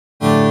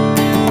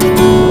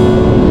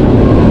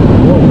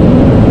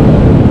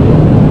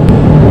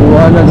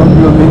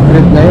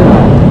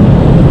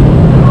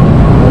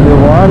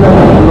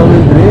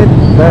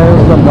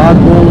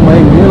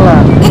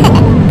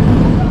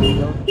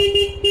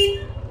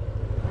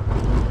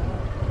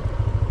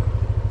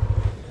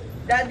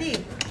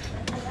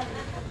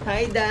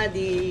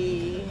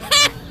Daddy.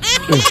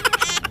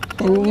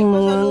 Ang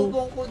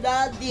Pasalubong ko,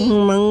 Daddy.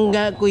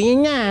 mangga ko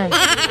yun na.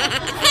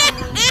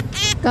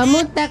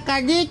 Kamusta ka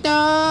dito?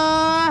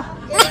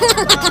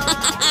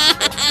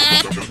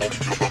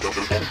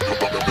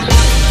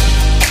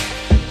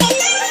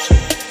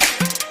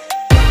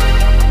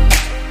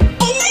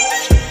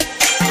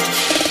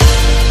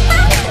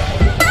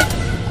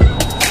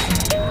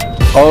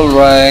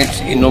 Alright,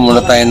 inom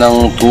muna tayo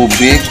ng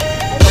tubig.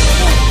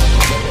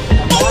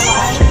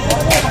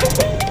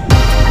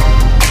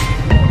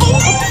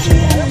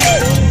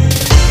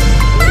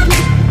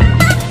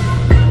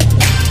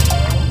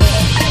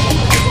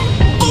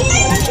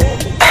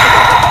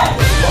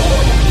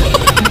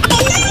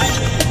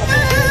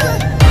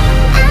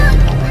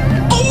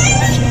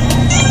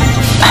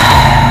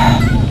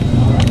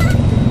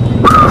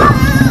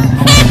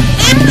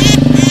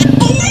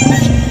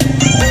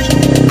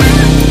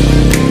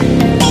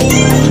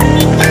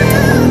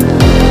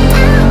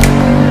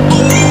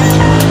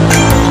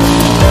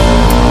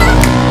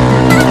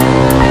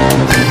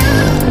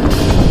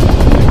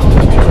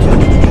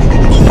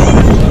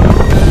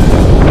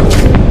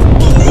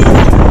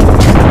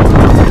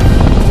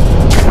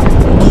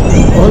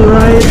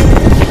 Alright.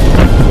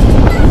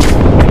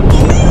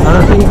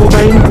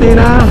 5:20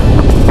 na.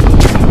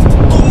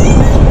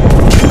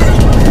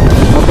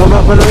 Mababa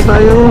pa lang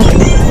tayo.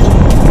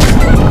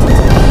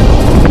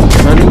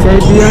 Maling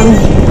kaibigan.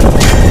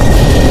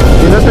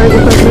 Hindi na tayo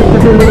kusaglit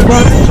kasi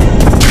lubat.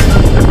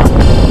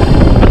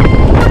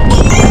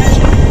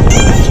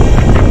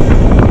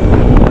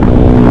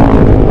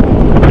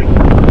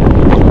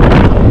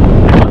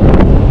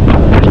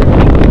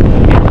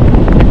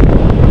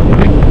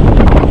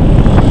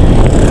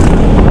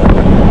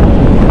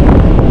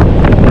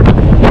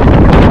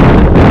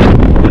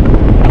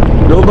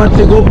 Lubat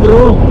si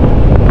GoPro.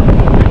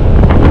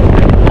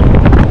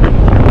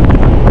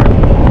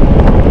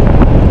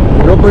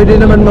 Pero pwede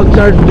naman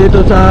mag-charge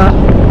dito sa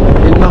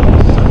Inmax.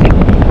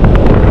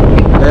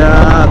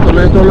 Kaya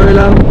tuloy-tuloy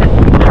lang.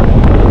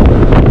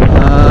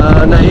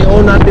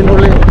 Na-i-on natin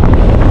ulit.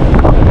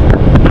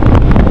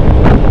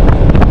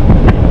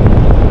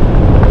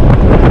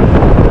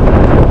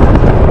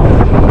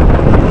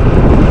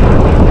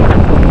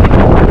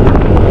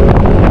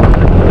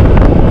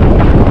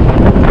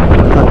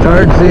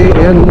 Naka-charge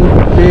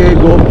si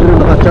GoPro,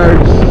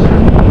 naka-charge.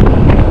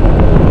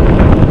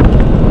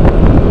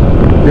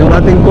 Yung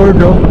ating cord,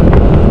 no?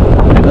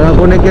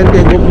 Naka-connect yan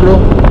kay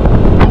GoPro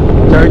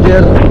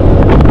charger.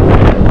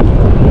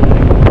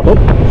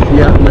 Oops,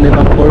 yeah,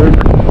 manibak cord.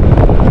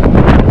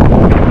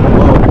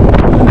 Wow,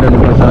 ganda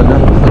ng pasada.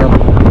 Sarap.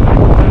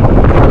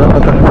 Sarap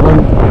patakbuhan.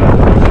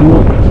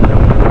 Smooth.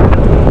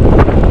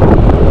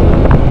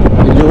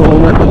 Medyo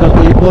may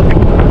pagkakipot.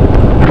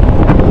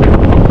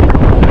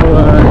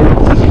 Alright.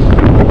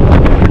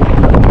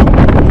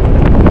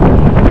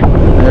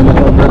 Ay,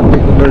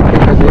 maka-birthday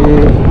kasi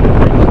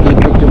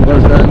makipot yung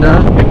kalsada.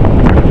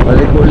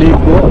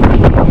 Paliko-liko.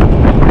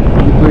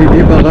 Hindi pwede,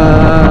 baka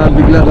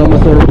bigla ka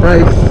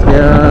ma-surprise.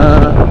 Kaya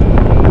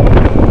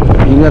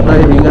ingat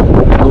tayo, ingat.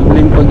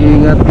 Dubling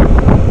pag-iingat.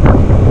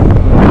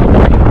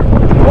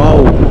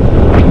 Wow.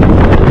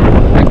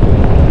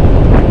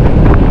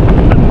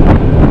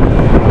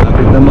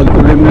 Lapit na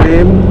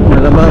magkulimlim.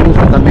 Malamang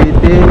sa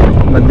Cavite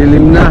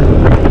madilim na.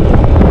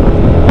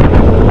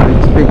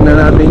 Expect na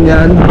natin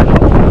yan.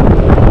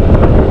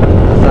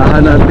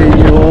 Asahan natin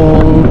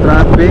yung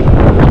traffic.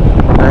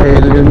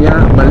 Dahil yun nga,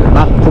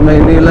 back to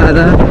Maynila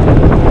na.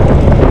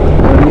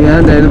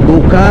 Yan, dahil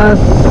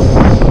bukas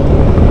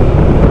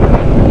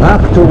back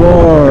to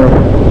work.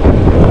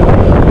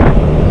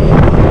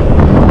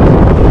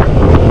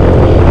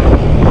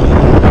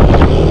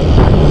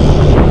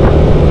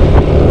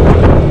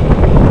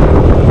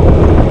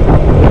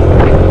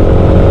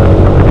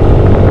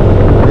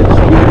 Let's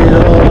get it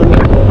on.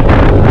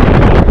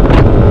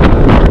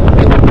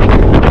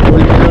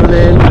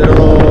 Ulit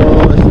pero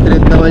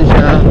straight naman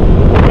siya.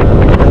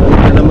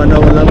 Nakita naman na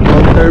walang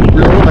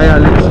counterflow, kaya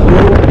let's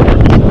go.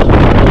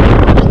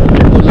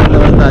 Tuloy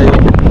naman tayo.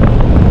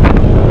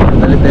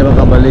 Dali tayo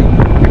makabalik.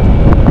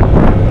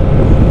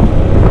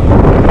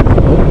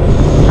 Oops.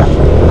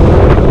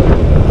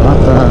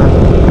 Baka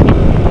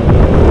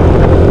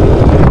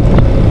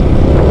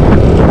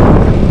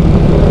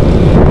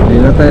hindi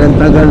na tayo ng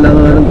tagal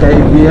ng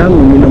kaibigan.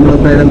 Uminom lang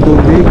tayo ng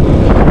tubig.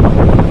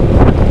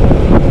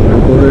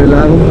 Tuloy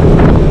lang.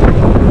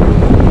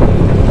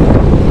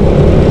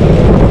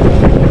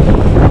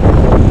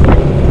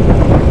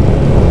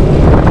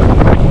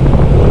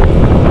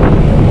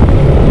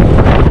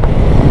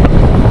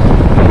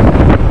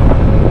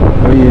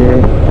 Oh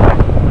yeah.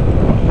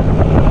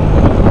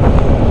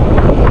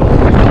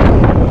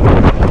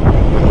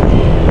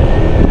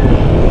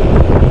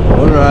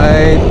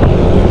 Alright.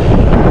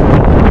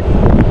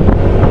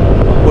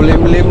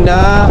 Kulimlim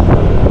na.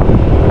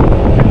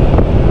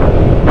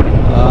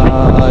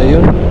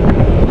 Yun.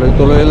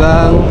 Tuloy-tuloy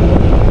lang.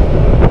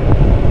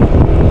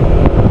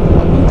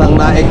 Papuntang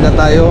Naik na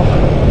tayo.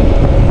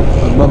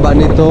 Pagbaba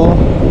nito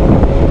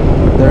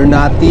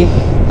Ternate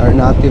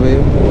ba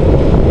yun?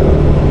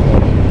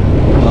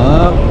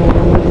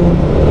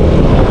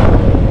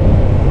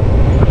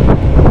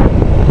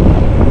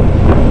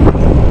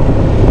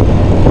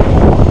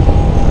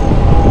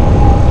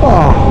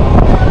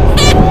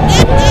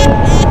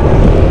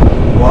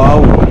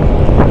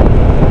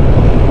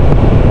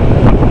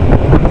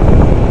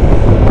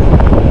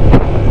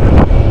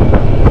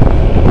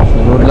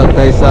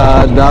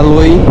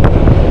 paloy.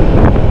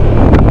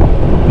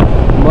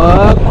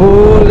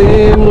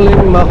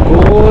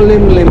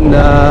 Makulimlim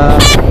na.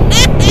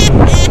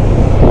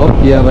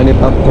 Yeah, mani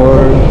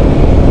popcorn.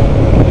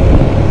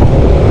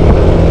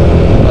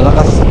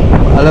 Malakas.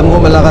 Alam ko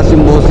malakas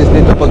yung boses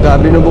nito pagka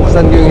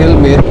binubuksan ko yung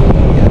helmet.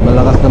 Yan,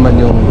 malakas naman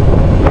yung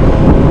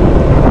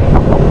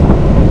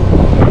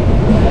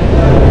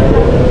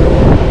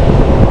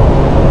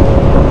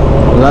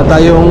wala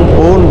tayong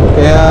phone.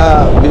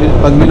 Kaya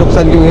pag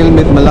binuksan ko yung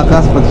helmet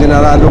malakas, pag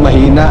sinarado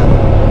mahina.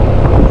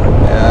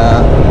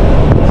 Kaya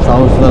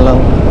sounds na lang.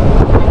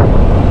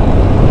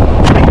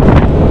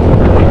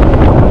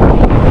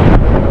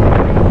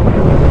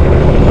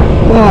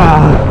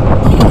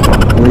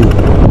 Uy.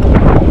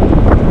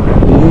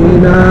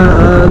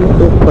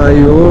 Inaantok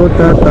tayo,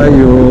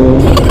 tatayo.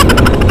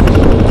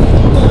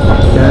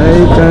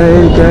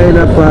 Kay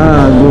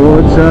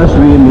napagod sa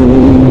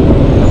swimming.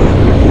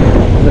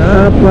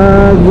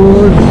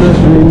 Napagod sa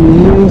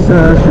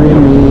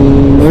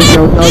swimming. Oh,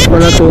 shout out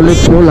pala to ulit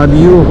mo, love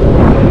you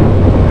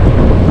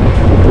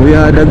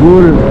Kuya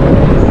Dagul.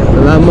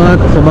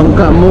 Salamat sa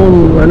bangka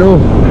mong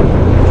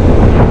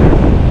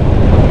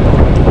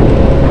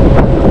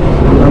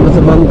sa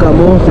bangka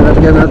mo,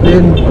 sinakyan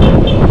natin.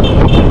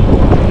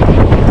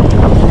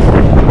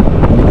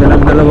 Hindi ka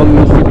nagdalawang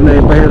isip na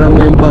ipahiram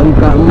mo yung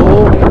bangka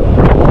mo.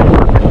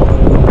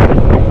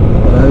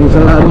 Maraming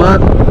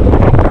salamat.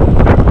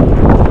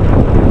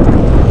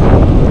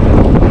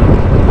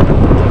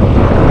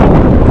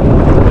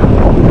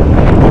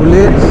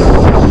 Ulit,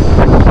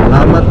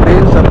 salamat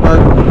din sa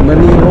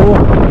pagmaniho.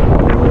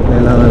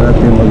 Kailangan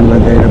natin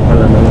maglagay na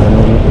pala ng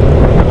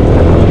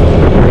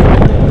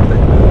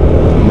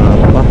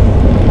mapa.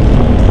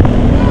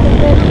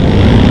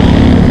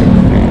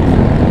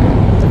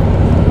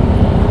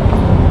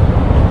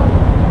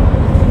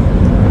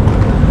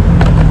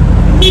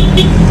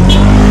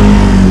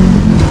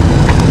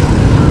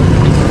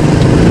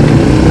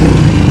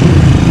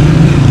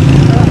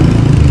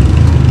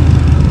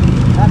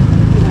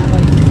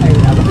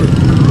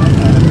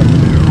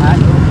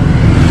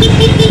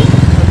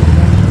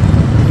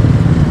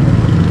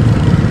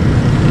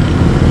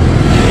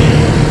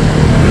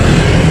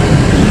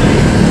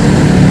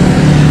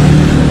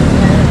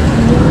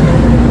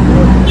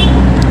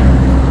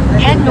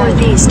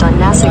 Northeast on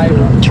Nasik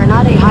Route,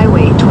 Ternate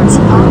Highway towards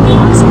Bagong.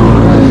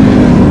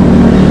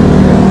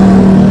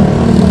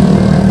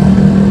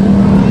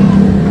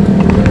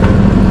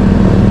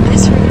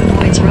 This route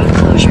avoids road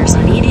closures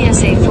on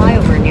EDSA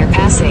flyover near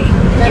Pasay.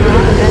 You're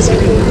on the best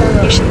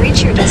route. You should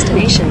reach your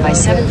destination by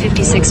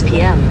 7:56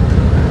 p.m.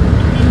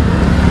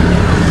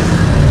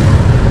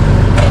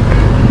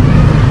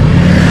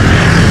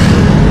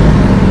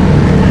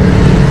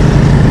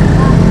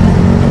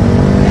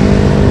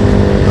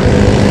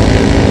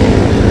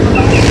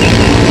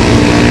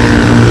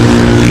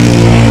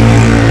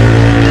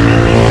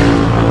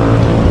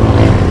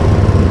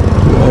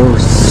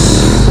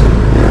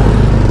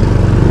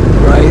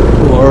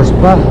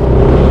 Pa.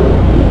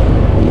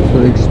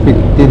 So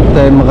expected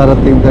tayo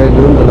makarating tayo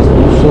doon alas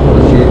 12,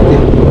 alas 7.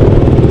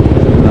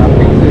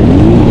 Traffic tayo.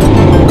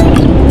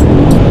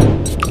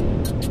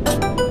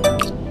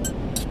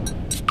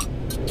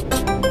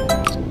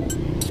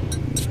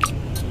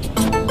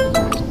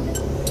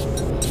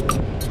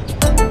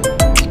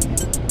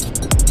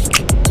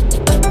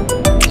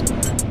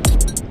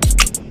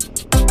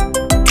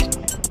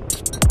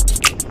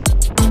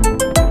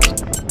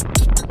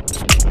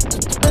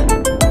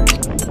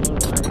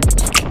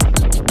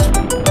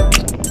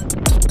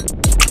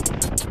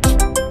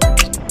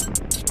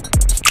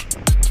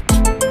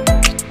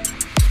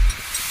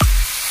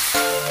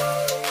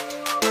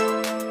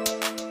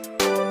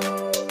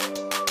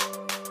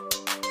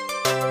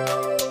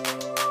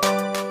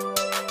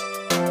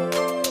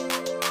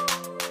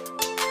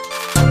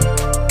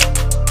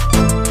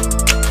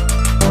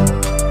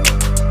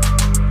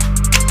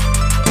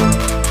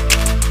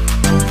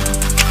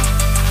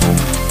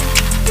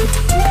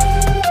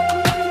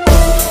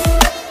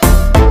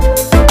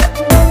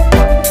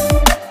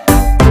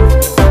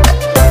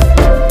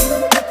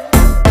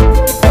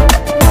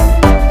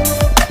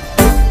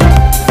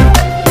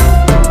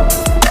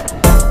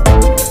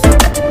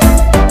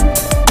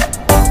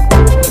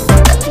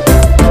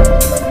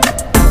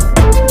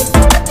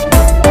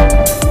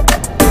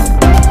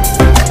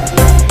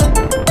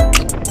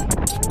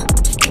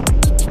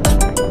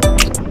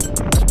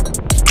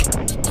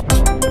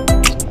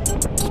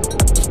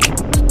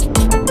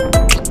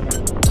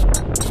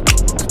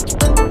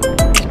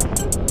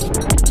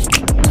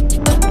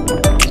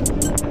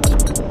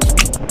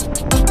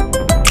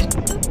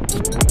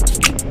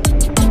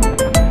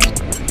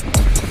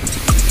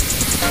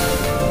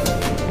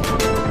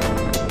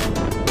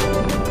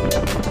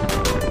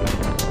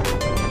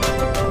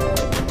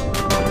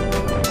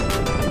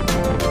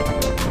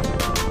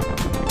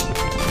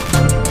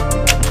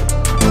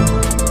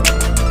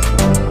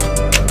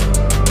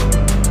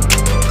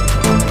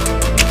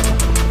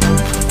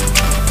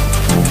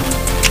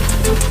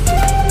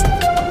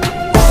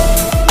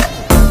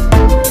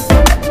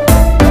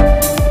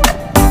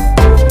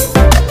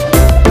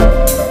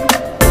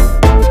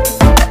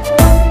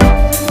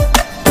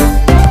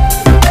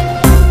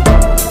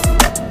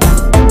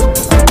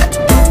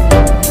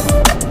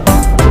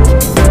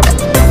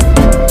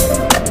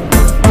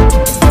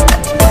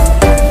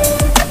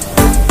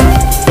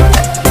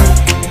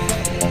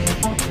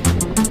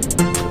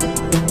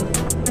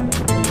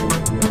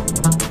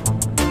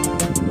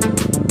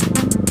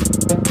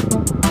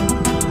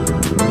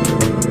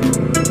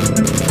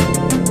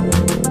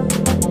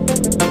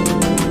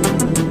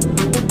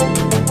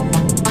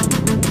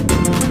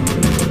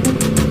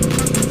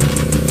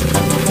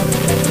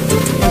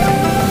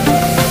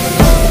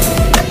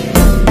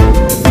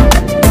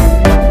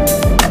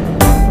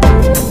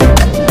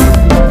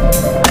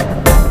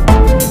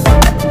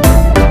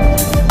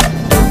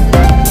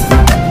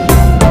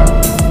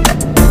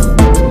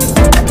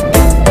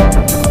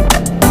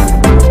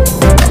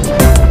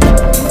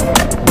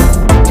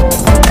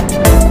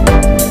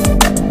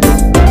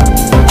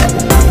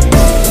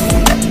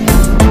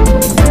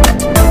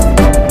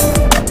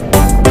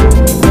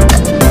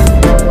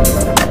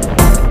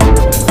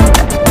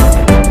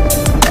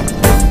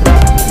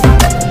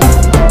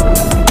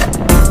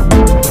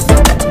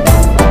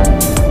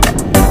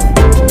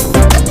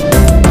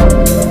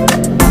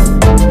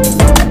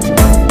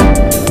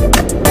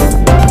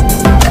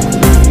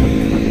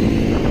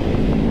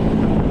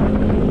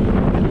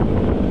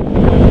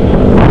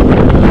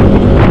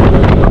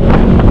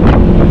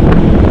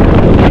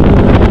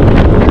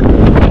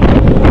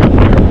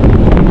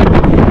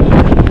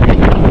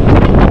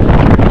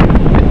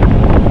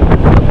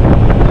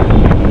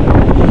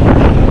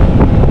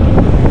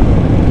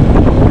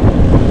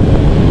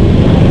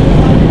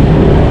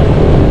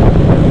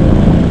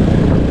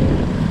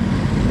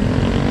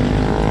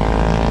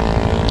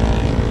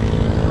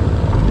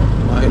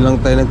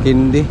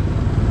 Kindi.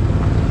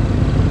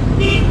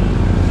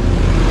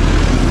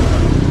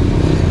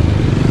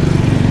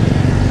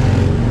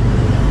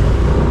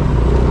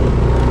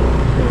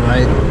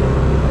 Alright.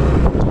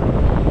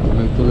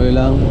 Tuloy-tuloy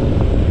lang.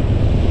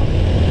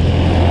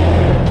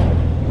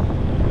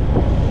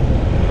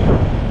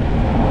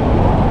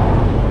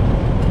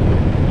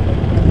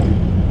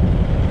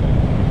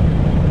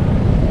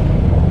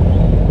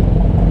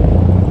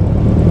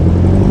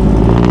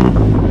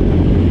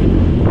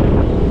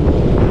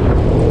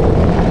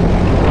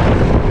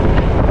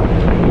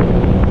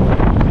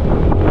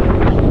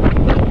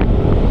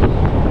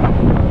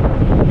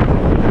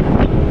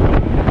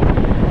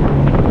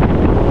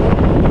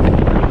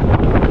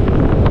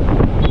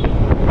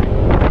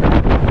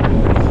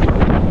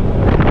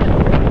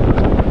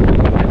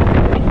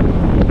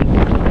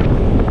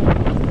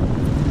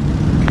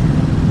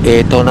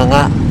 Ito na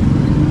nga.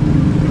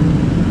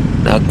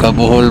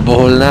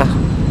 Nagkabuhol-buhol na.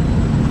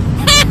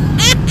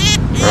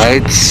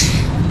 Right?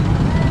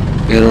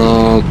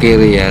 Pero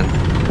carry yan.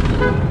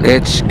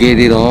 Let's get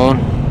it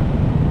on.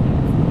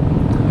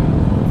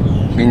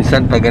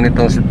 Minsan pag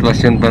ganitong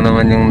sitwasyon pa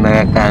naman yung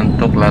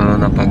nakakaantok,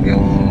 lalo na pag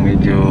yung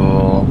medyo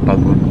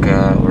pagod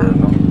ka or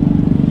ano.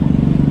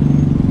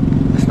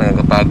 Mas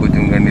nakakapagod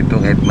yung ganito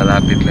kahit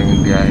malapit lang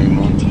yung biyahe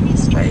mo.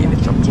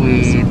 Mainit sa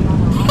puwit.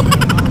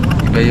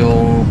 Iba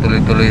yung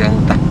tuloy-tuloy ang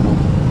takbo.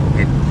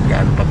 Kahit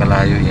gaano pa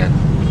kalayo yan.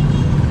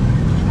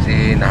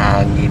 Kasi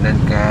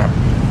nahanginan ka.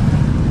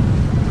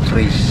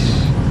 Fresh.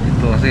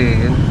 Ito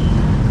kasi yun.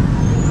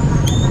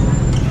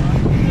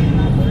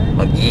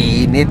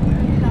 Mag-iinit.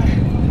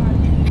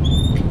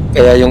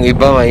 Kaya yung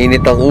iba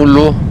mainit ang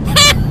ulo.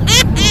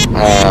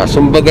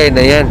 Sumbagay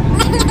na yan.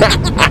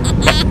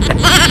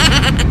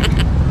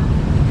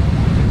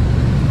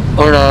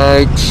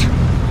 Alright.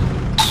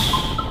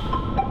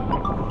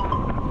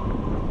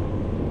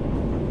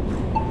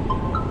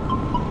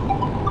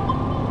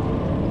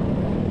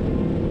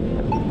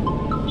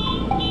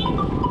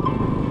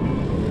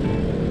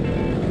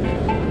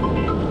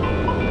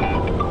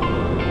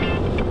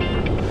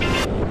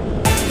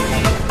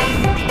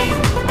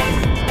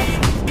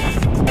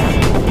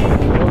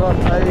 Oras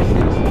ay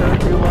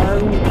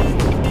 6:31.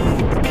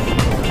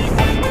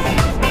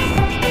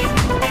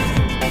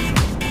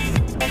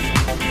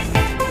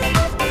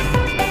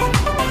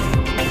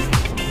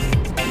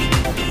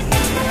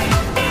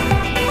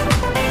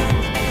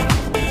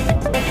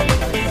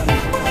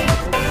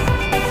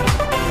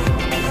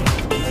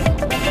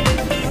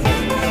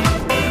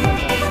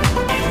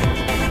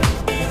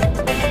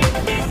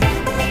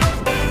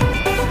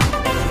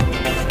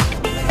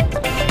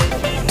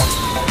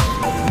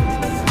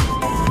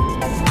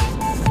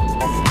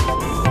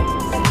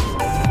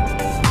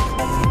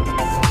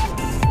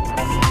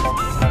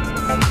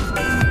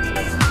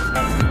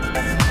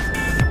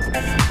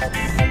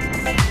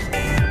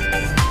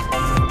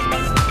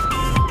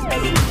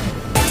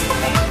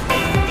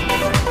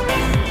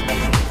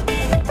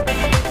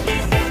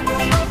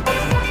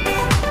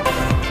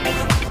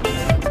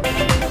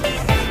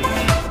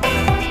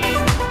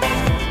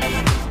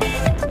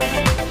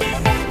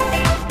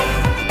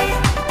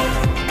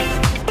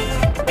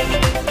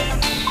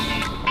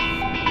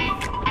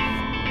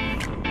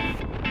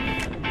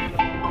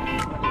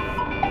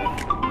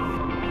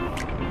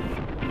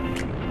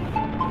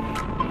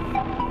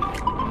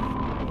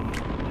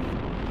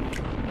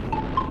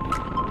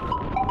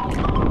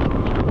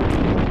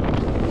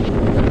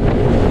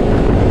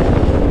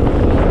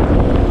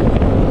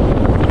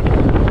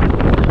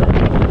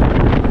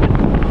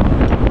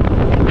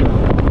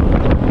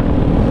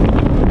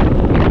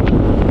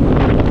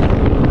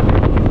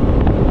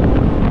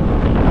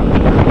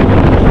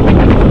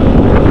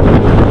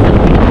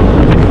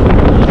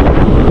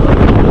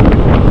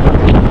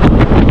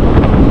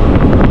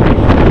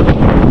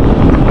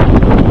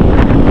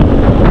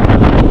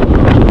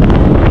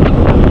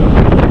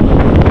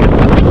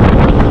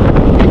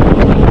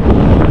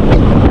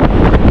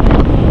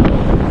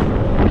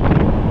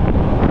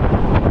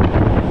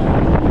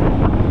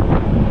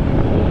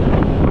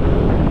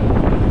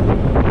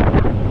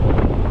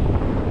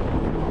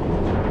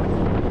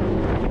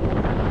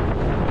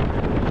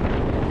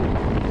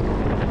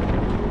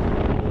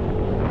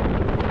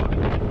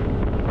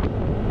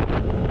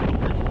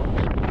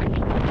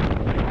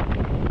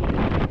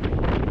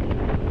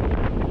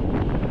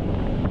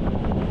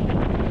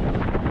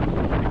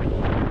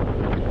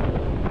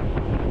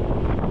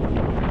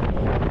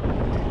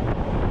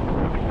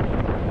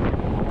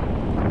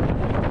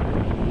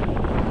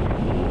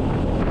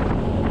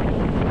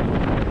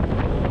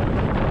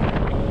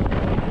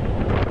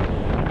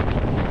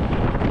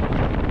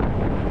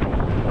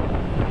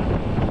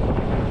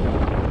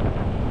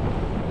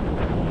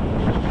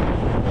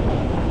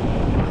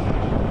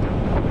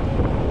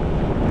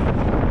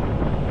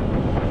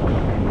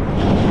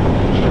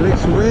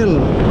 Maxwell.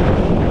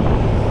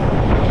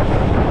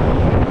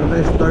 Ito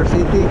na Star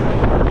City.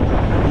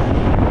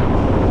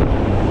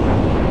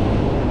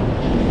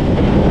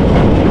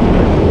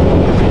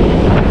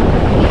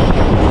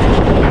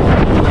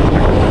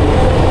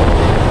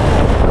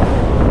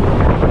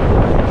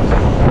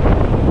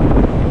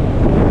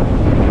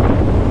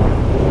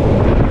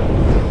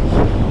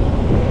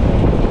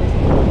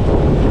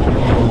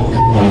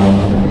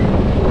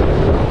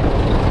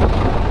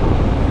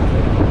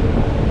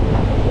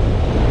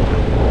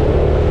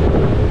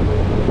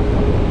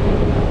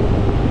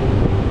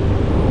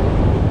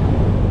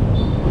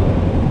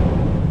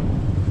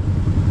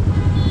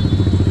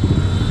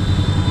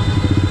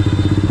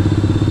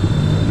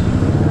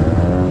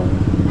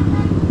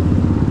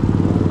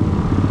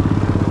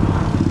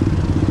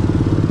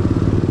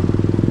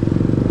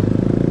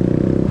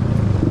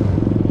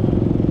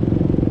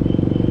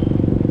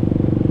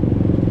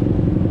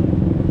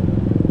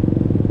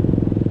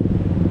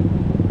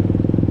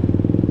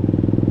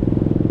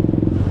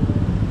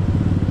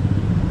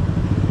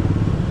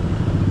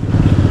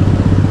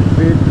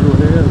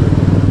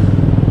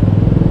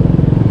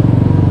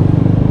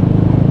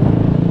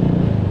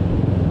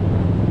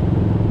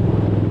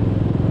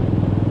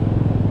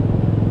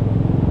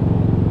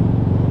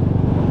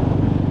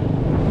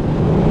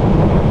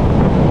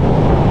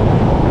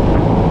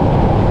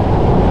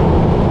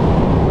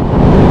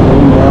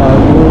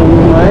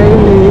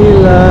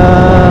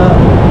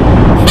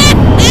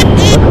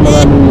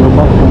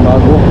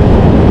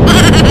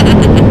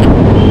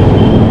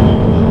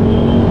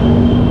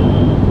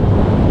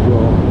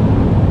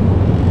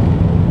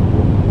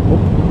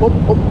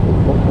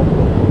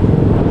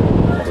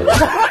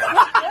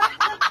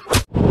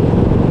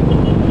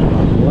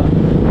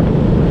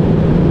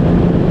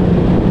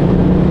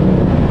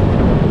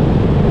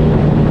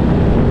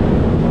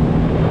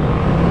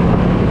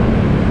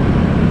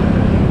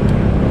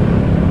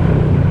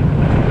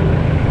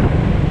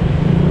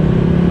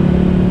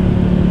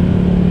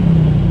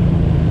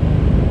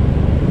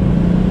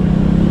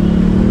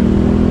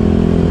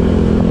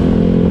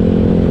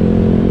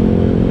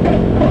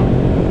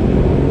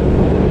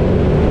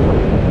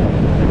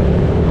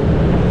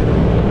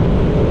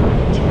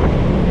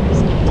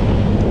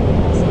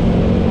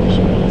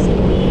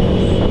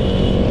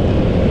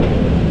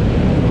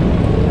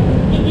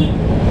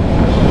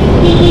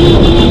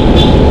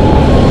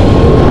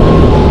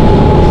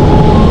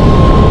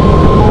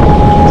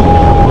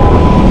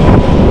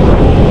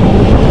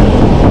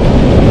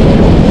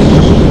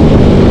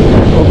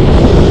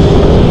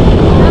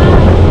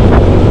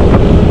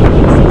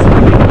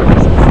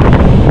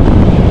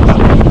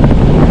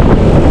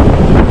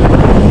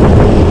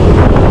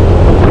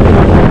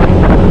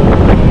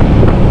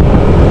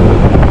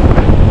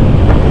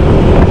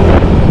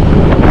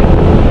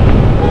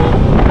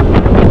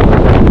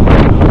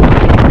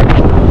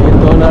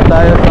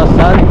 tayo sa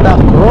Santa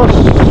Cruz,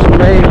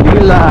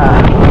 Maynila.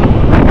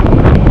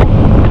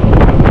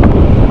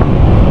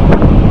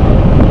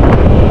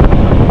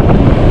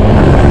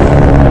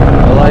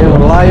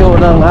 Layo-layo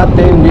ng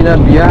ating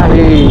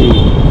binabiyahe.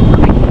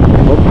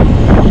 Oops.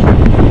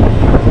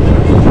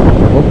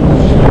 Oops.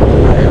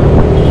 Ayun.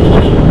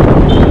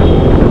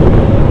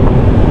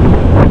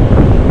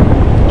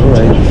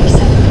 Alright.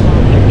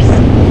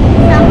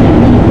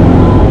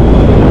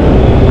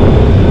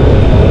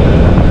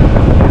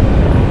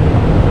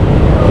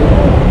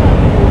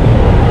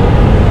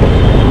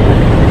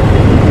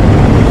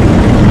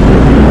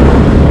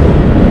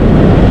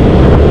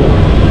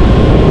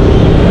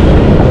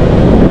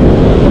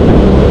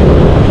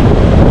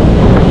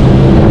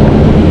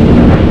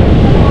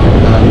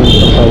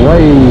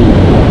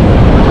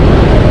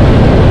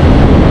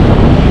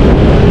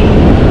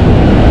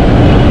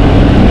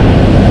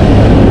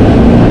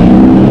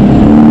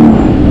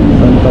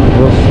 Santa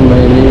Cruz,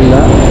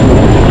 Maynila.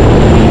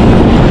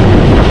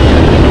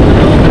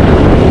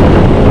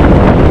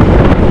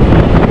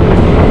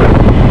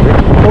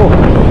 Oh.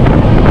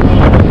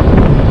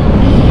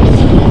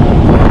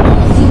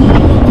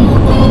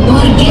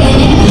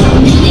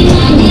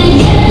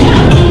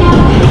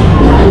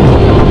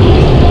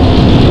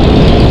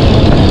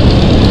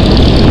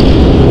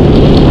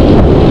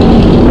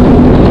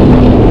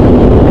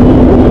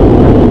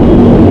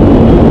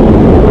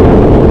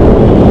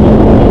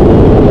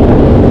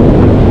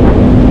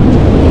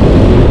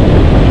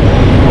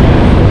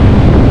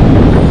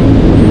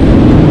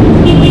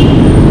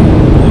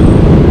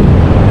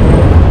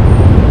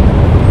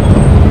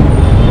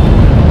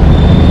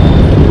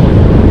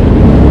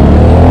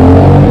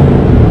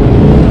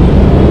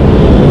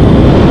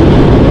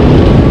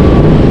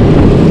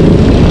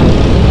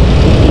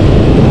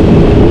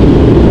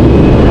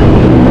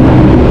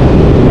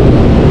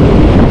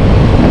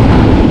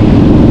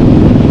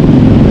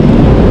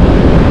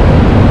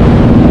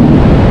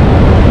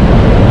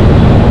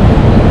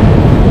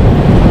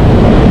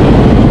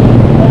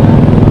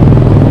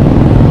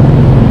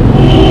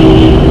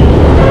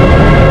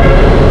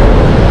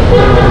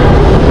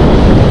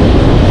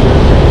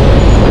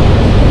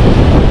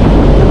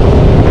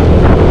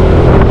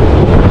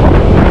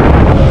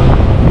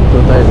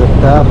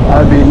 Top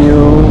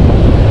Avenue.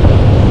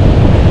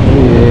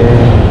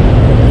 Yeah.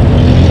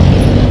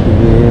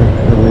 Sige,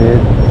 wait.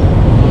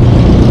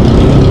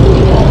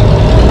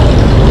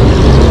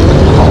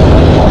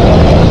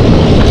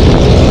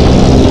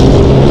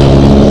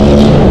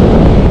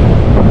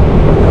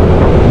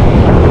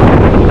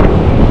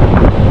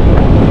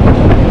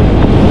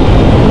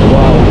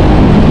 Wow.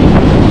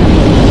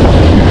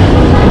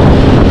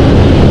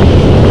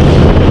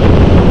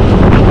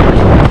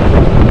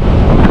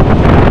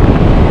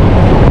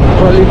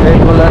 Actually,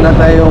 kahit wala na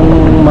tayong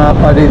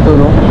mapa dito,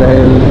 no?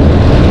 Dahil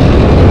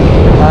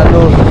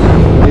halos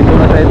dito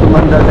na tayo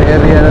tumanda sa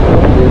area na to.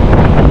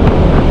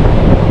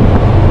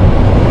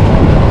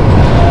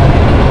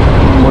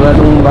 Mula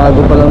nung bago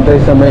pa lang tayo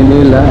sa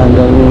Maynila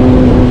hanggang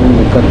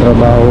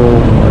nagkatrabaho,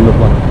 ano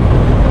pa.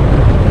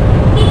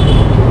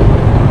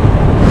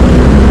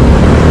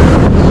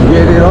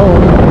 Get it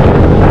on.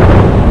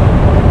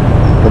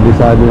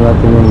 Kabisado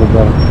natin yung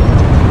lugar.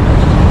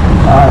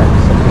 Ah,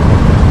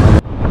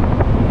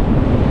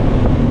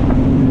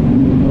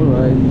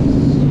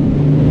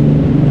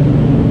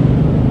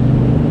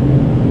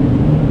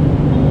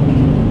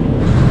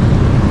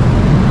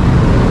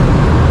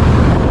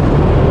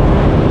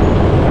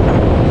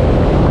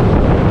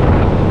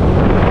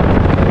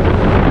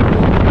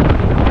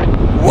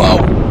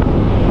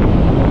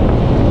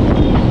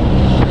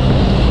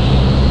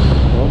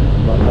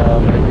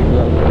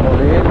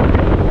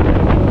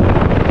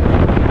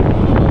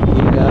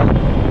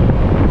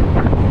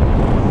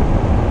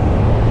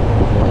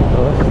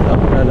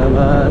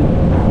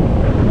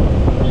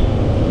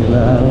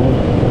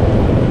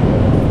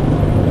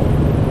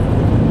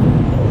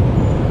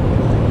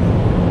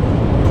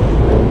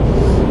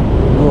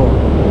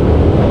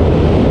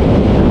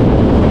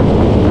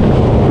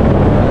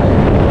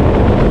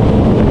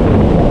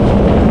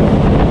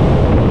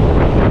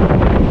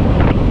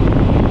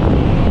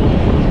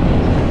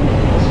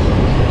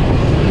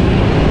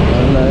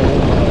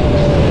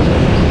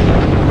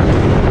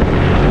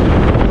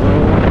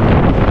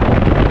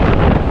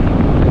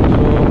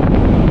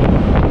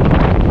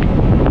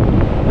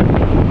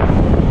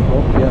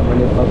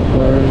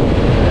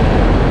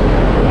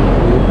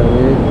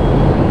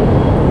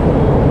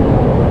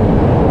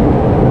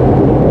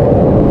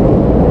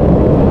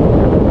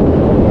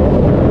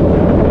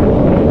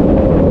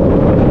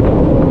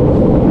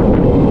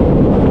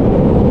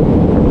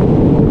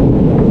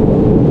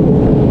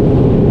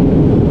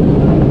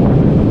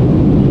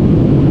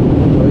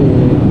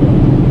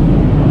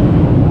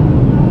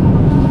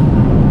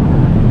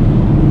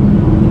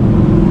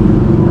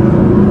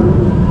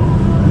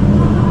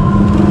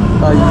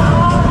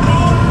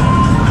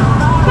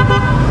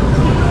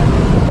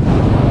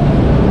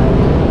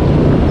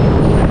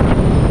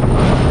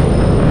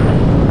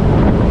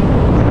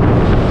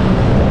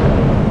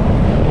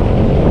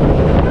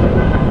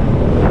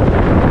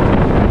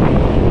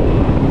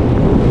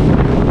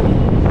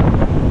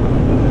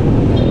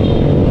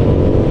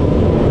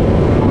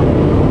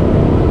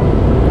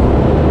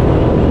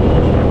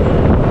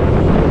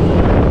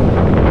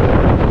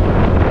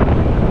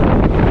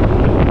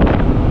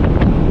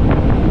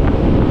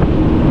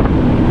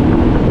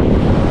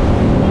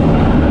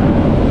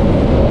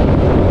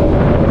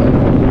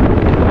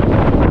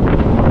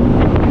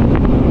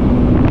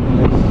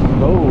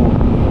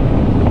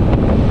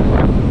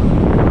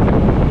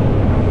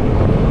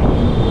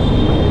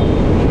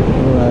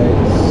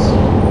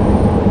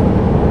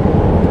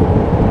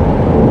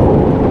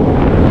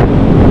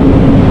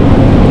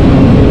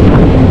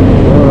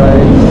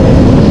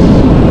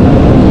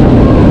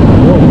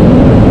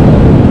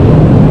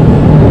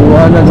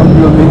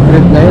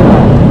 BLUMENTRITT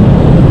ngayon.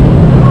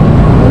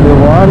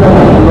 Maliwanag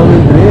ang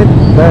BLUMENTRITT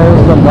dahil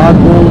sa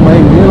Bagong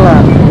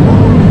Maynila.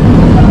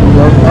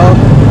 Shout out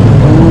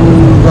ang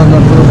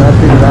gagawin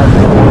natin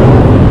dati.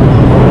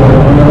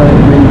 Ayaw ko na lang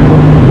ikwento.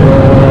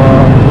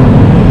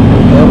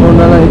 Ayaw ko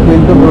na lang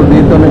ikwento, pero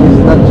dito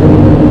nag-start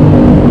yung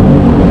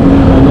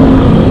ano,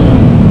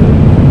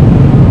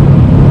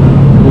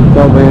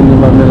 ikaw ba yun ni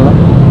Manila?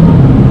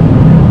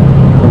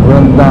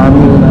 Sobrang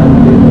dami na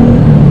andin.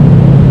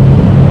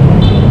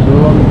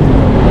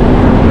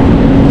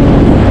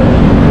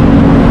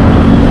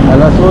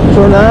 Alas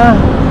 8 na.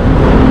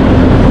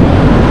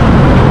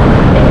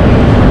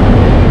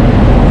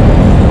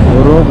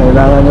 Siguro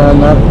kailangan na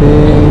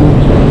natin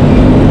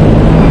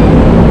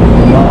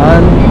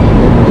kumaan.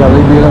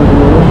 Jollibee lang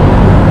siguro.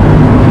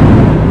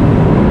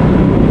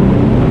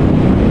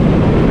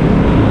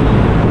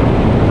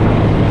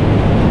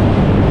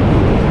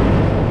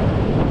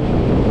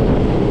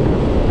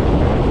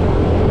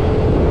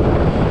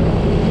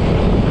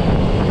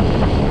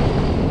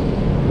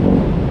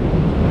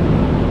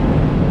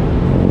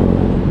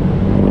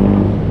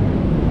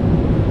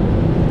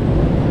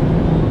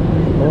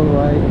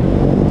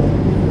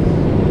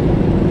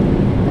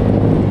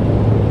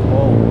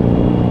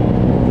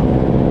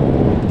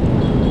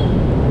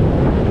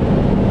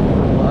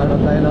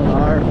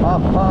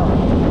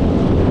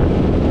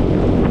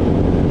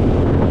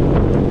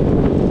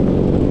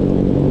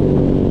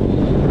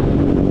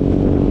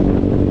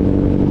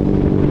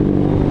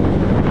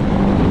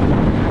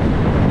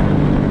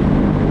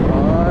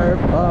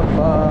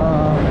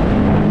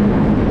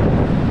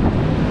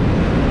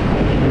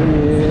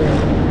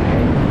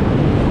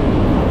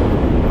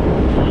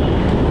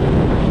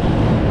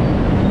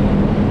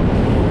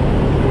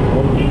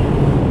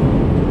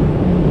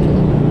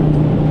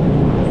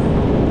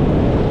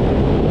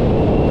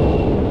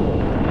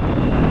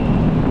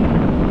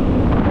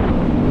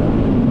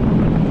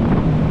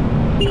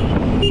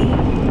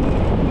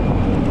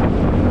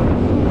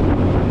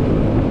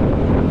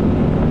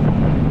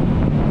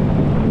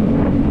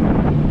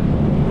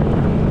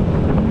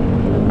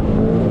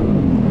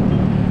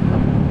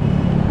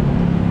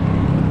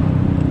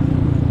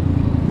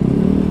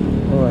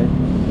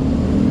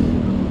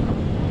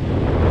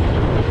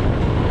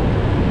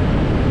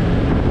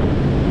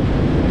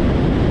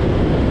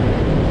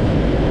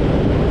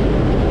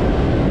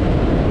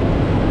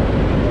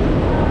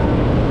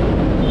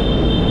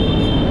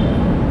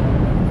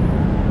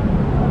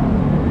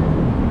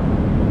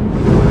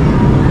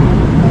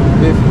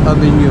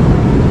 Avenue.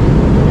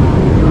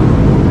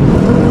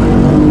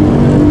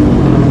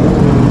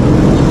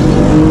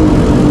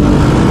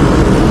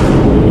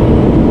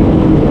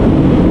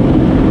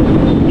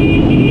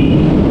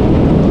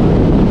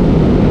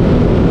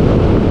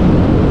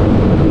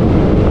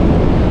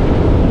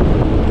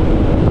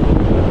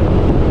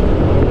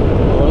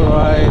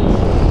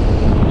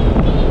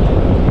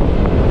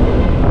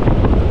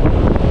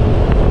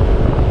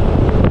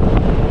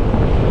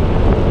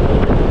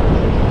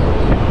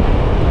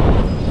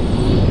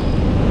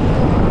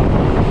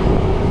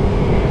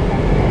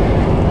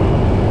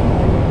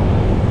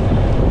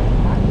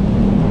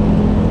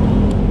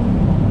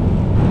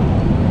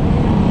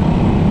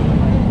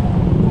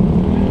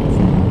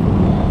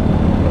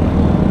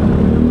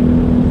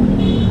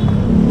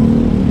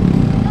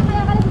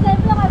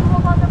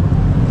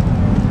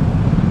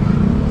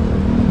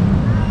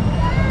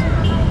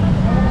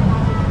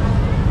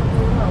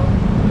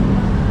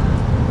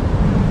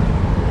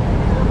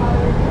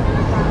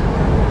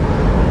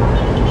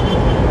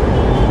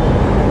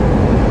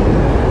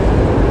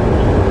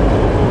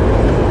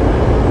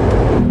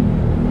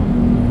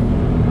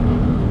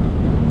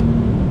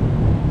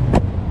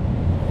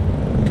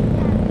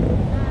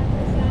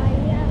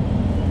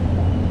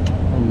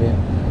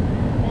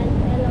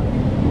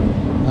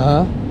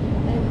 Ha?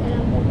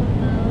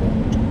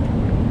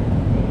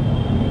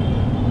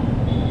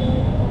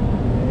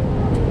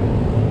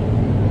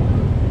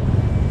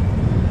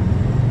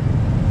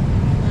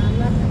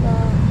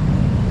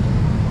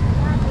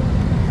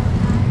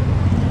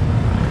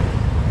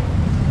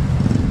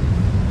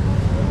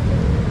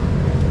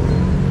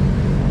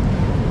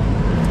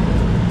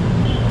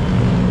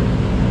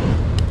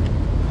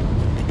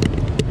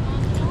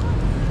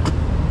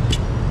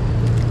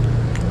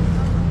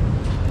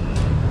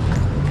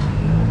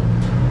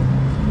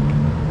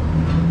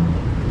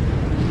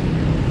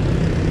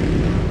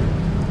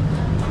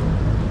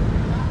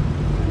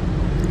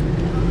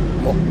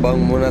 Mukbang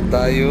muna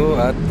tayo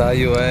at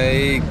tayo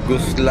ay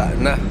gusla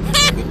na.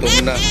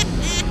 Gutom na.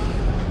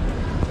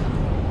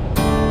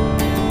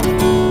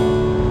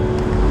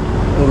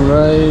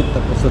 Alright,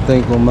 tapos na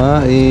tayong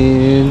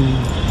kumain.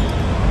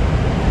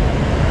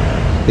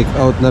 Take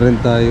out na rin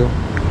tayo.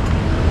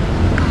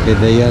 Kay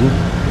Dayan.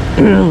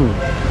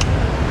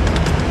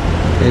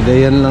 Kay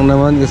Dayan lang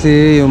naman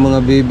kasi yung mga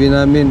baby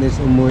namin is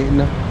umuwi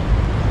na.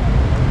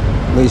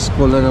 May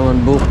school na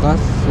naman bukas.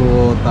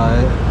 So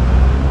tayo,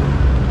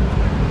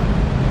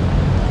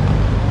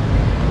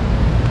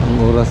 ang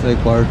oras ay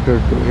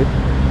 7:45.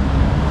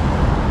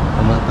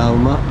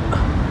 Tama-tama.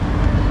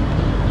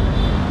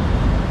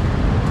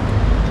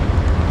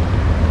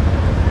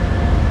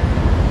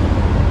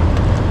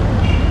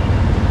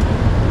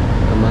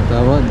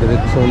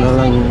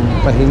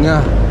 magpahinga.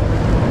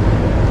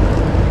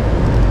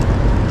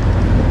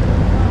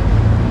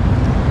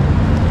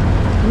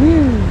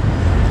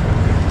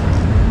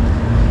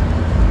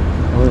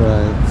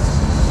 Alright.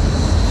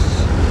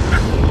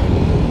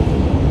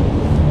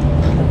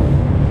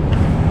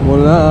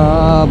 Mula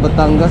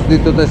Batangas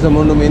dito tayo sa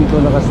monumento,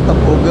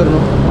 naka-stop over, no?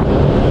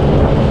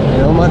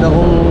 Kaya naman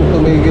akong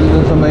tumigil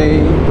dun sa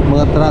may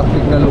mga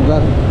traffic na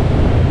lugar.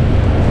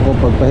 Kung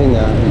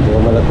pagpahinga,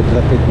 medyo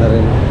malapit-lapit na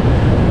rin.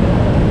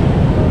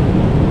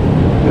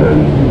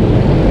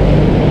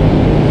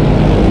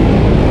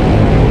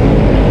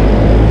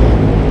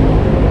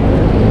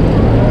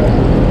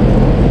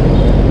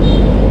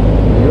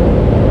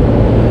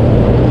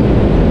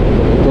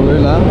 Tuloy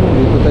lang,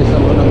 dito tayo sa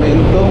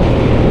monumento.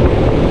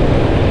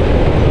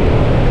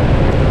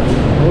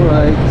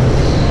 Alright.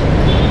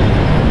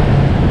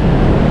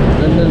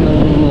 Ganda ng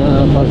mga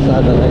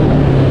kalsada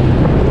ngayon.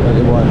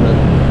 Maliwanag.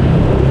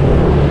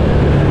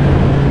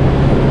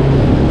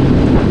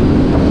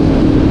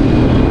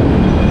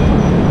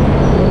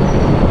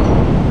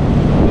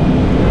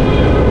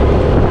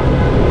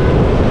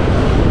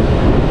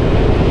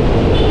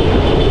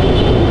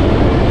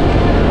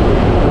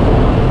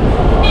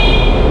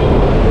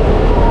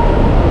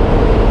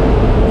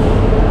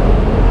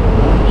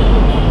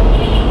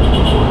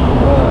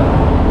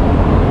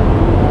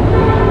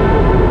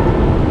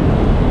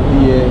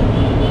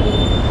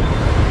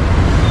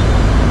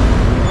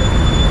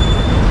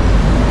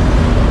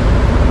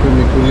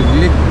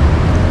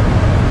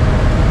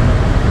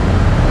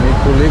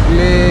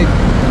 Kuliglig.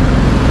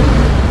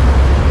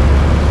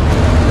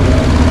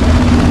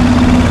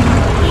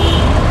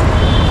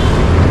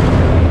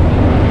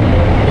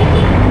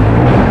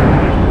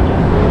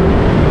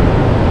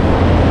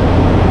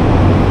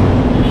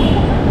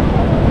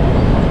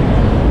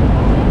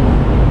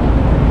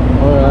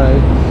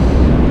 Alright.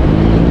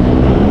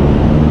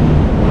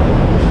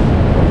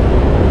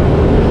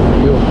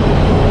 Yun.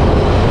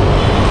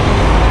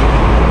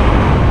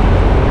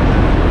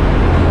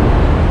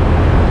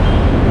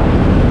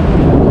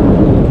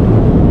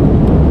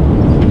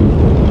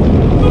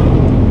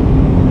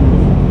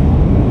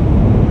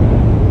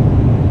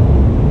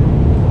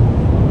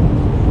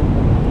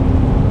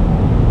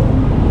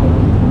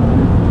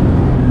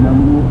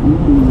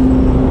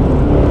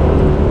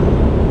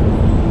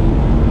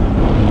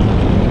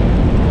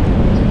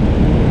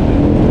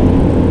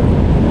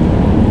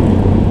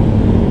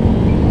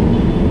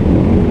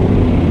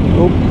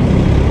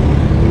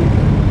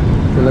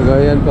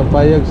 Talagayan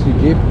papayag si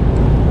Jeep.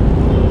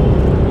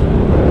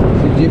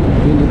 Si Jeep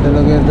hindi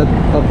talaga yan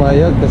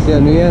papayag kasi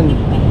ano yan.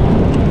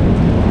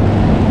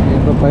 Hindi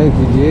papayag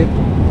si Jeep.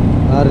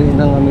 Hari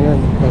ng ano yan,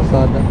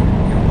 kalsada.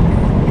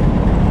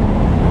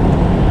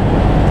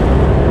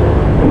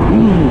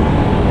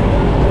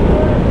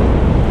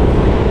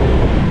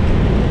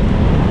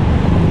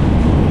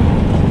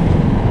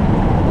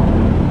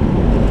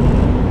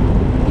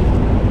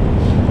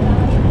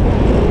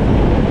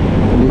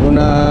 Hindi ko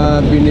na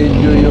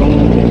binidyo yung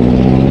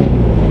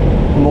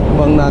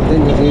mukbang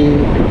natin kasi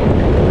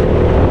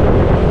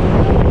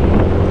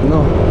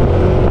ano,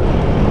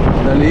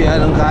 dalian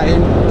ang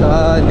kain,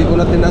 tsaka hindi ko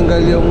na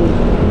tinanggal yung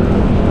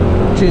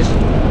cheese,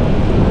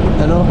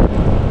 ano,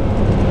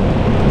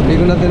 hindi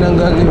ko na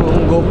tinanggal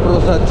yung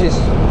GoPro sa cheese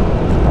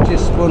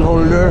spoon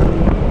holder.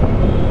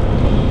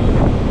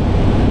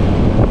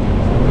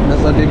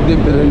 Nasa dibdib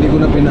pero hindi ko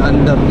na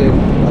pinaandar din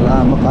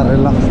para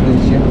makarelax din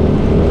siya.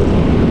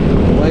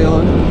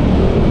 Ngayon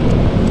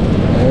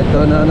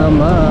ito na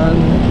naman,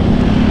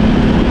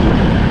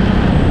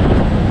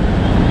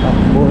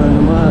 takbo na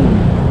naman,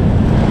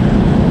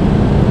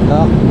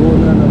 takbo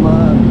na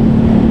naman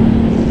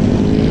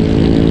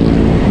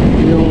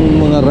yung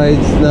mga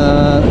rides na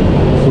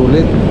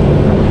sulit.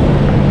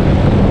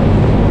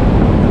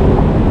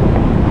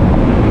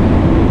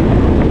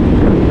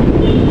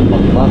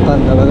 Bakbakan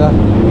talaga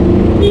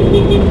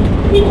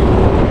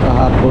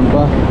kahapon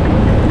pa.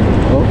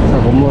 Oh,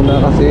 sako muna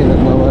kasi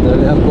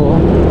nagmamadali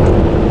ako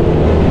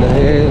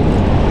dahil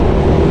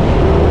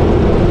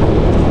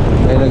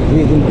may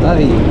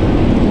naghihintay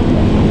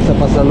sa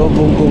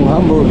pasalubong kong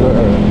hamburger,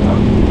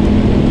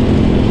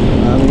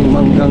 ang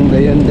manggang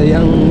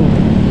dayan-dayang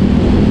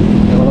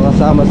na wala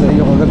kasama sa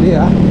inyo kagabi,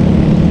 ha?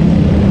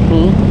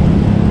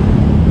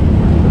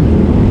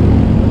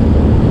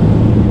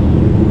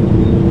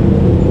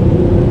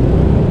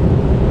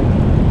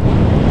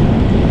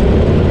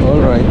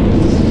 Alright,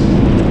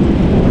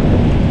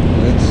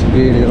 let's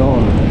get it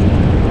on.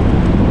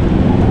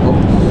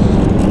 Oops.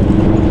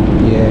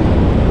 Yeah.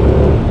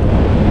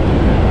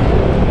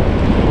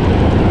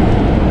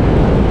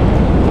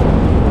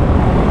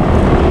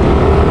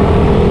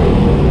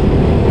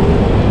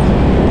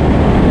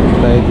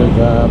 Tayo dun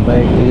sa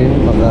bike lane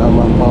pagka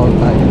mapaul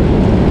tayo.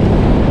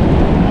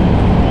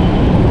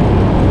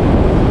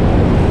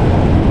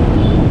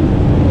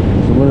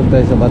 Sumunod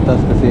tayo sa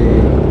batas kasi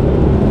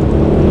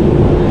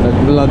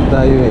nag-vlog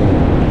tayo eh.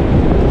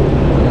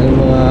 Ang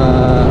mga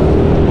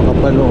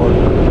makapanood,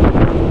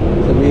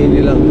 sabihin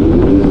nilang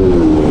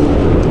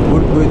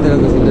good boy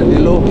talaga si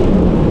Danilo.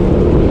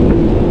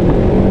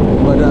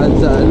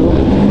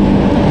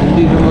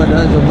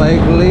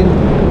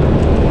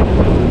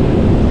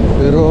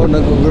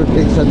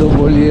 nag-overtake sa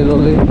double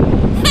yellow lane.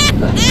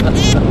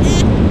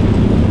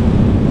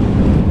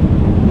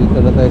 Dito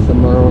na tayo sa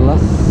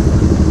Marolas.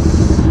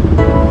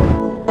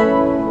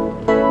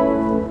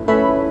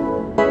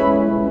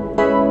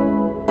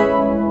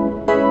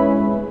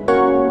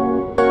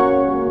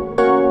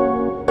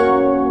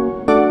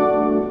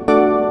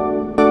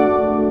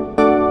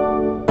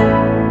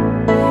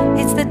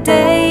 It's the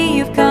day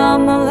you've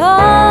come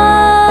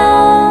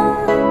along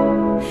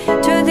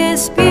to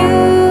this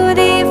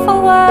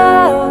beautiful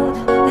world,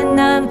 and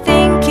I'm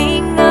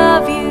thinking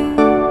of you.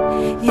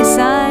 Yes,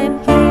 I'm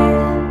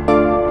here,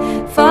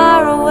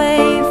 far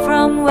away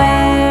from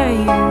where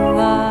you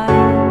are.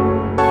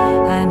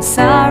 I'm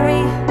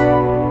sorry,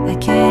 I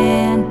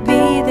can't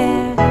be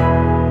there.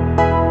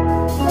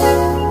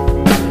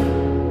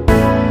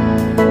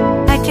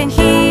 I can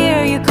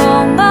hear you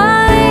call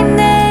my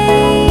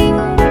name.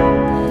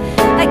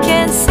 I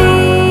can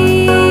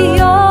see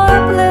your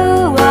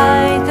blue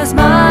eyes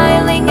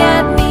smiling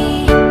at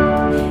me.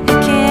 I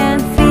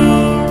can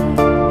feel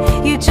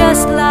you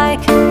just like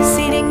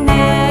sitting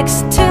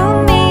next to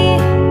me.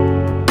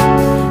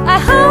 I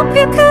hope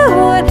you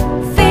could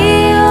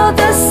feel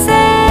the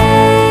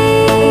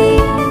same.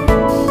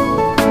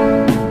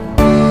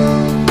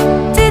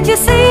 Did you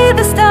see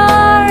the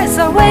stars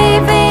are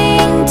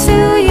waving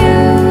to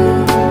you?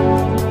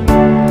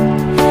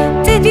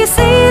 Did you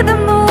see the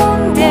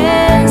moon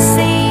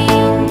dancing?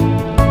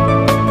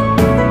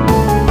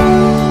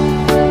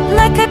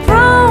 Like I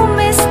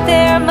promised,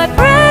 they're my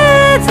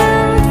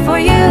present for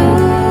you.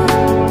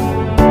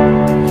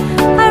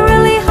 I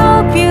really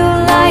hope you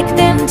like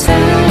them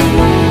too.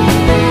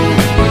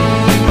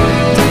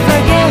 Don't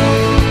forget,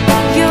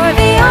 you're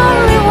the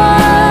only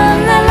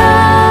one I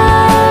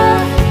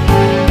love.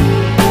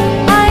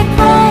 I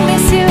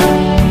promise you,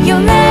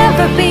 you'll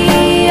never be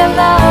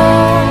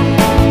alone.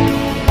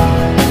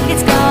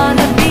 It's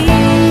gonna be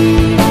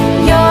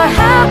your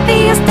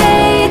happiest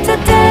day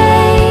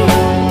today.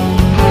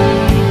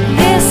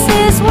 This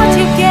is what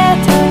you get,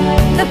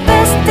 the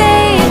best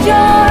day in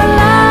your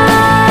life.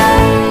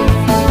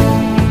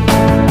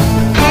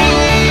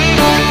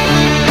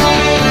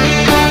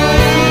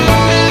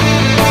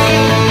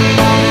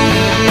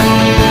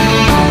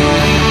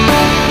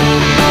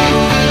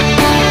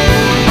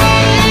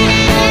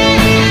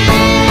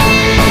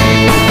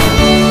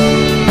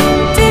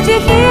 Did you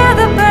hear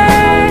the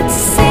birds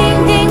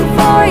singing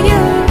for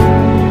you?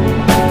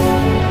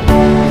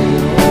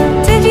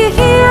 Did you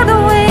hear the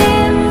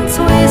winds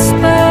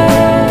whisper?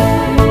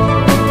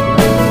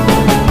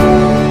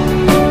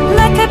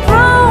 Like I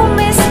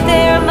promised,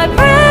 they're my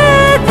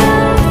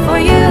present for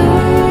you.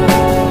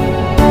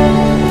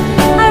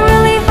 I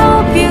really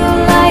hope you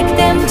like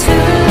them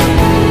too.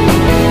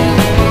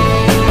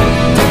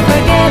 Don't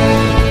forget,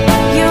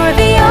 you're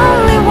the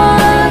only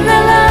one I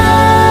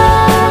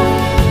love.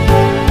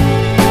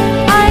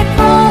 I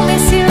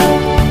promise you,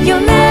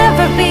 you'll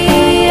never be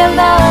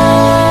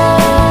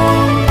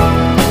alone.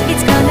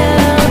 It's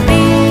gonna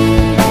be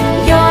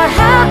your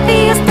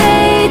happiest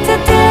day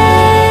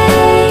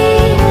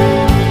today.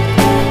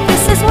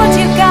 This is what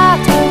you got,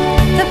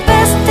 the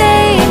best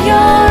day in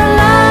your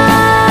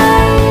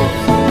life.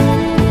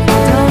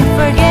 Don't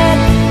forget,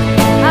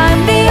 I'm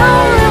the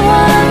only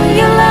one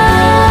you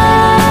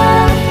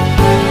love.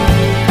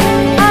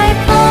 I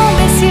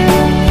promise you,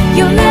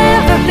 you'll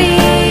never be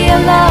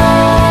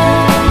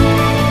alone.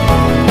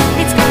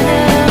 It's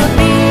gonna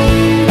be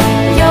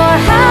your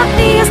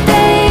happiest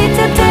day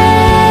today.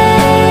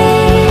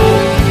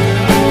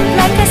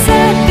 Like I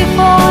said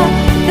before,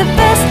 the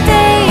best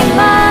day in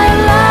my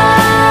life.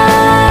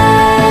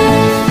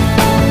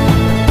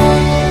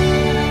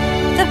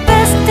 The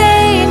best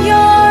day in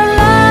your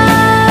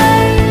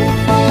life.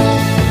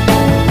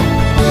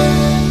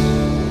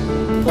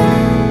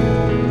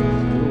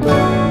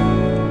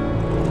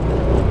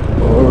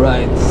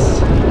 Alright,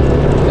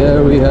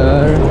 there we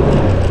are.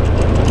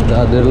 The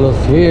other look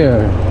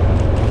here.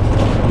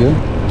 Yun.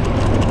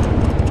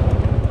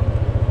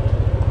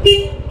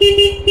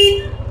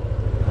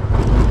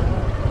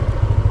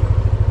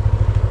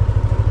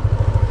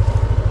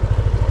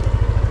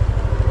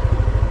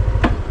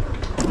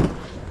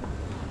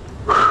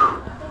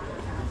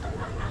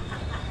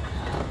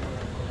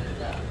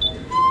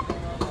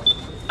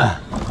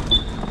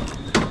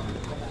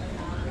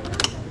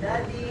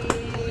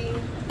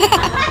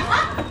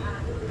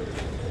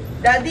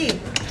 Daddy!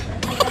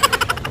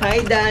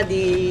 Hi,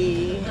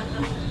 Daddy!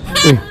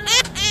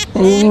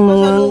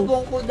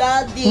 Pasalubong ko,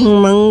 Daddy!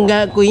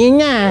 Mangga ko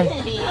yun na.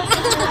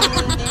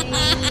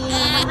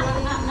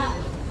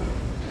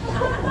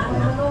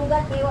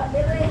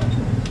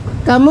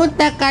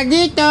 Kamusta ka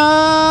dito?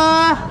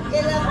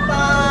 Kailan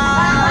pa?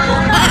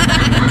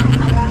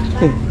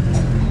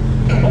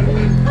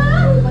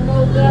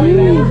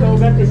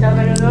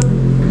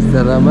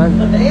 Isa naman.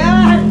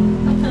 Ayan!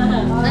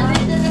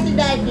 Nandito na si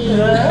Daddy!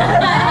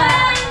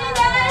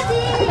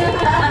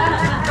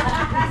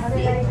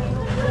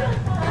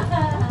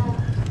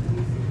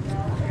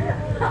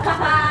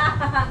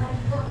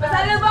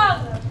 Pasalubong!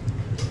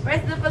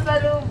 Where's the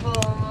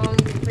pasalubong?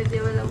 Pwede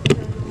walang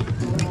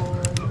pasalubong.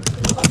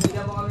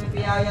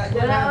 yaya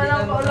dyan.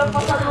 Walang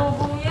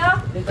pasalubong niya.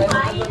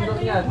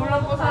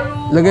 Walang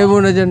pasalubong. Lagay mo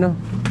na dyan, no?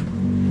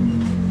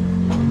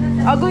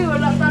 Agoy,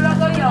 wala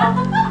talaga yan.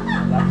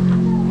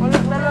 Wala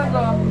talaga.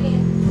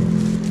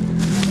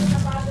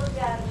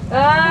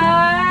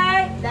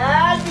 Ay!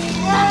 Daddy!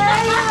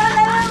 Ay! Wala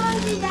naman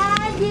si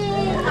Daddy!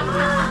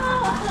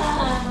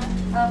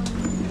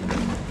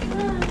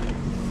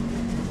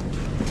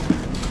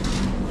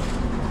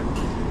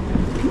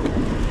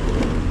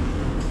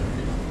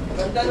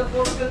 Ganda ng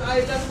Fortune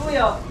Island,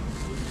 kuya.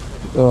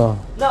 Oh.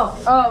 No,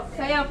 Oh,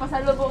 sa'yo,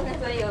 pasalubong na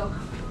sa'yo.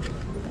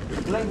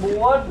 may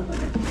buwan.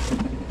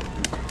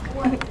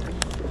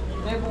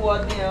 May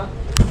buwan niya.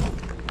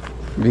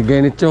 Bigay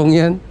ni Chong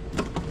yan.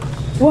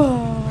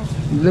 Wow!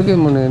 Lagay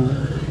mo na yan.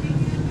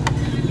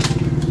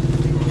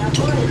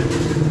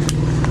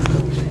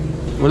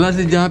 Wala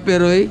si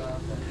Japper, Roy.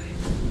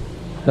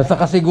 Nasa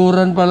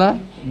kasiguran pala.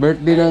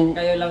 Birthday ng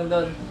Kayo lang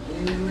doon.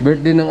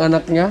 birthday ng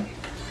anak niya.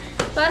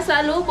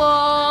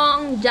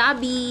 Pasalubong!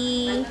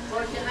 Jabi!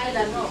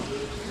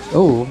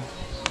 Oo.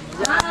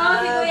 Mao,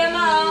 si Kuya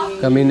Mao!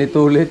 Kami ni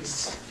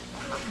Tulits.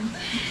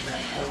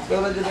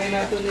 Pero doon ay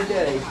nato ni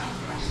Jay.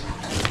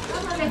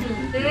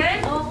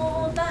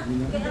 Oo, ta.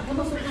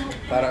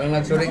 Parang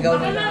nagsurigaw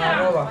na ng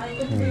araw ah.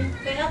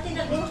 Kaya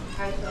tinago.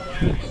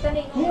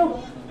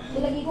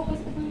 Nilagay ko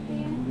kasi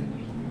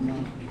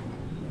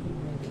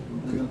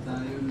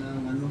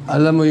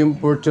Alam mo yung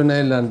Fortune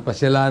Island,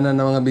 pasyalanan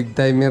ng mga big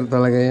timer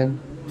talaga yan.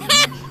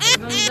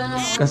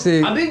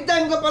 Kasi, Big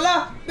time ka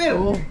pala!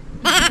 Pero, oo.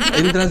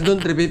 Entrance doon,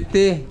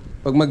 350.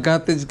 Pag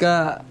mag-cottage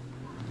ka,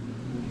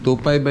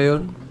 2.5 ba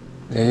yun?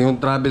 Eh, yung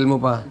travel mo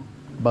pa,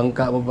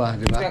 bangka mo pa,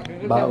 di ba?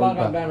 Baon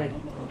pa.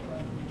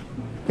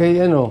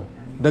 Kay ano,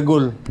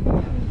 Dagol.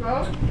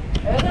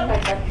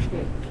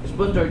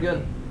 sponsor yun.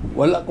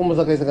 Wala akong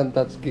masakay sa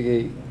Kantatski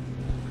kay...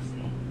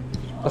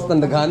 Basta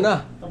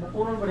naghana.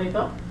 Tabukunan ba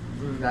dito?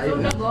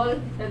 Gol,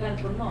 tagan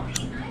po mo.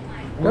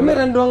 Kami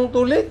randuang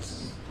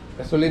Tulits.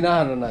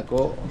 Kasulinahan na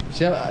ako.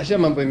 Siya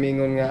man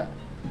pamingon nga.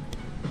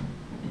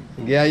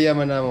 Giyaya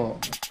man na mo.